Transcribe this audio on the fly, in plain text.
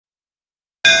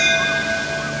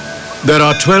There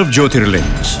are 12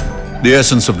 Jyotirlings, the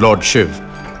essence of Lord Shiv,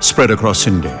 spread across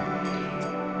India.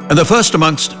 And the first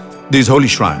amongst these holy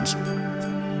shrines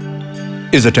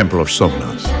is the temple of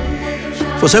Somnath.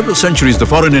 For several centuries, the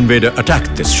foreign invader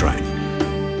attacked this shrine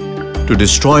to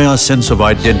destroy our sense of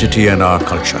identity and our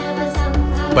culture.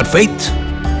 But faith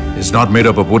is not made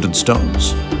up of wood and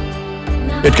stones.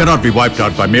 It cannot be wiped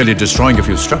out by merely destroying a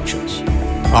few structures.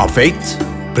 Our faith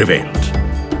prevailed.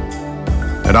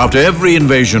 And after every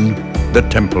invasion, the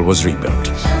temple was rebuilt.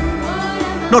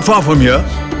 Not far from here,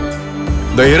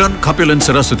 the Hiran, Kapil and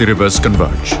Saraswati rivers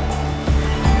converge.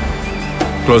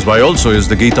 Close by also is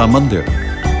the Gita Mandir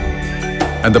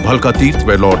and the Bhalka Tirth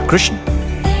where Lord Krishna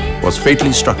was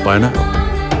fatally struck by an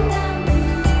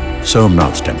arrow.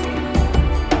 Somnath temple.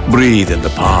 Breathe in the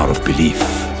power of belief.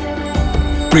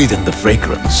 Breathe in the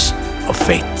fragrance of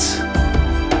faith.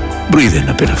 Breathe in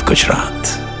a bit of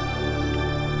Gujarat.